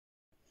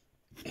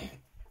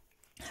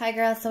Hi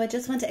girls, so I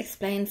just want to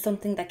explain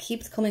something that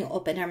keeps coming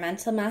up in our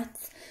mental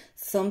maths.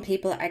 Some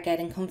people are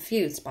getting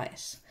confused by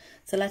it.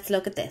 So let's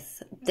look at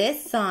this.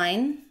 This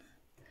sign,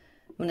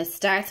 when it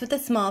starts with a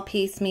small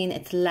piece, means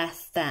it's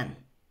less than.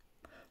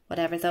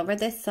 Whatever's over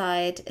this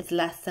side is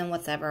less than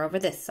whatever over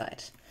this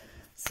side.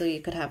 So you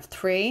could have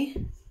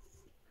 3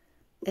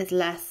 is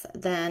less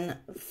than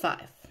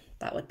 5.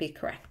 That would be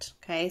correct.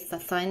 Okay, so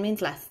that sign means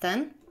less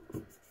than.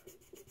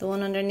 The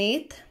one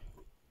underneath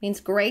means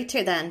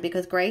greater than,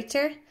 because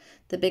greater,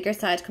 the bigger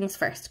side comes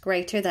first,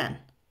 greater than.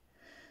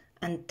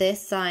 And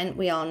this sign,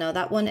 we all know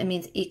that one, it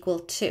means equal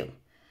to.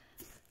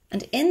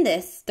 And in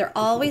this, they're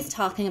always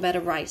talking about a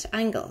right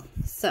angle.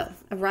 So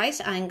a right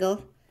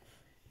angle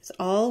is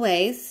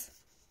always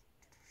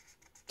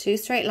 2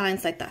 straight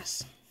lines like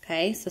that.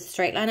 Okay, so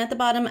straight line at the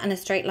bottom and a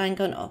straight line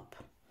going up.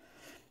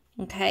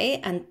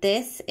 Okay, and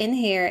this in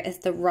here is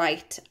the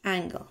right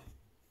angle.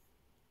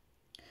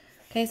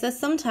 Okay, so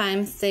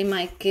sometimes they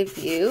might give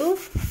you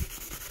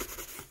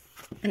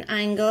an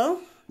angle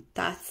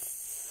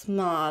that's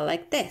small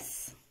like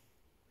this.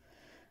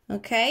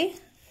 Okay,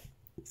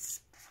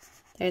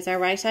 there's our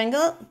right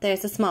angle,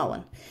 there's a small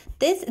one.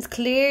 This is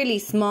clearly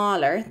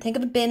smaller. Think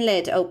of a bin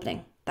lid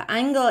opening. The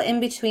angle in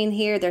between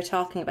here they're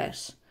talking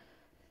about.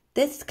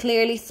 This is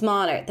clearly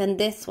smaller than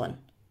this one.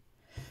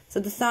 So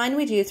the sign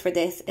we'd use for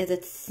this is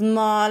it's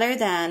smaller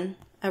than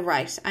a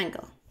right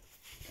angle.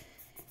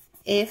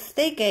 If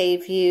they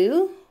gave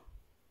you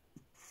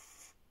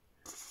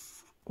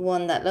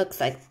one that looks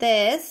like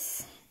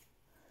this,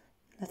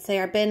 let's say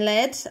our bin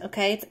lid,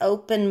 okay, it's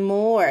open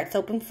more, it's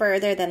open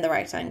further than the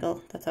right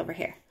angle that's over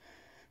here.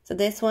 So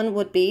this one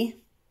would be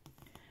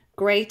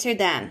greater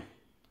than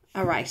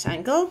a right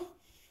angle.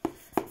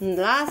 And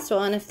the last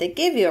one, if they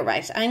give you a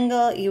right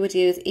angle, you would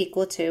use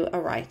equal to a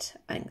right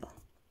angle.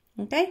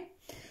 Okay?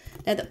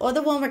 Now the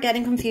other one we're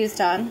getting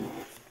confused on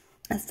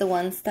is the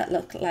ones that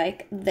look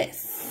like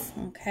this.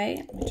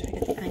 Okay, let me try to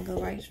get the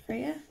angle right for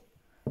you,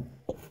 so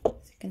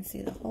you can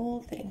see the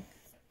whole thing.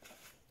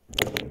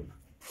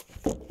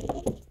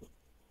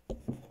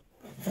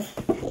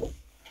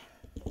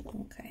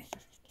 Okay.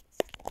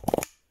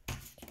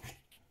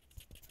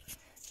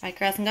 Right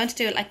girls, I'm going to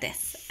do it like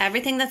this.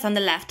 Everything that's on the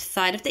left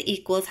side of the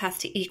equals has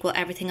to equal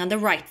everything on the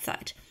right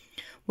side.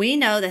 We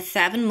know that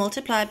 7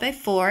 multiplied by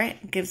 4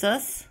 gives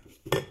us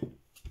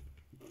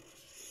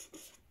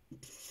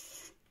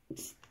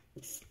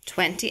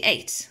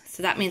 28.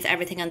 So that means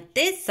everything on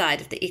this side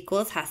of the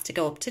equals has to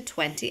go up to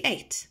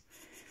 28.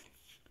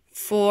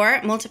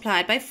 4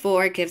 multiplied by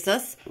 4 gives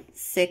us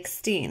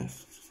 16.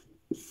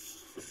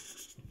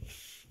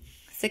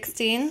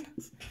 16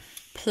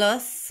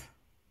 plus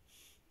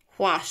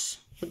what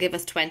will give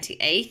us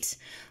 28?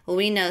 Well,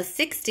 we know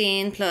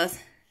 16 plus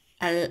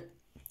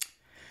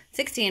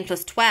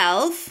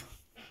 12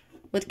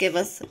 would give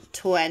us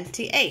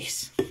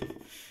 28.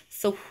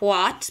 So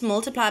what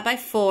multiplied by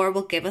 4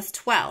 will give us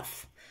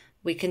 12?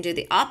 We can do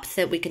the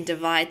opposite. We can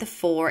divide the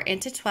 4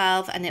 into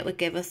 12 and it would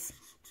give us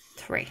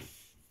 3.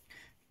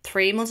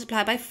 3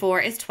 multiplied by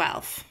 4 is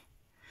 12.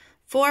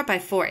 4 by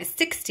 4 is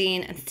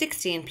 16, and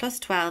 16 plus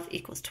 12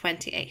 equals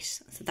 28.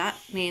 So that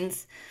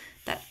means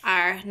that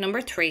our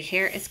number 3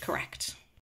 here is correct.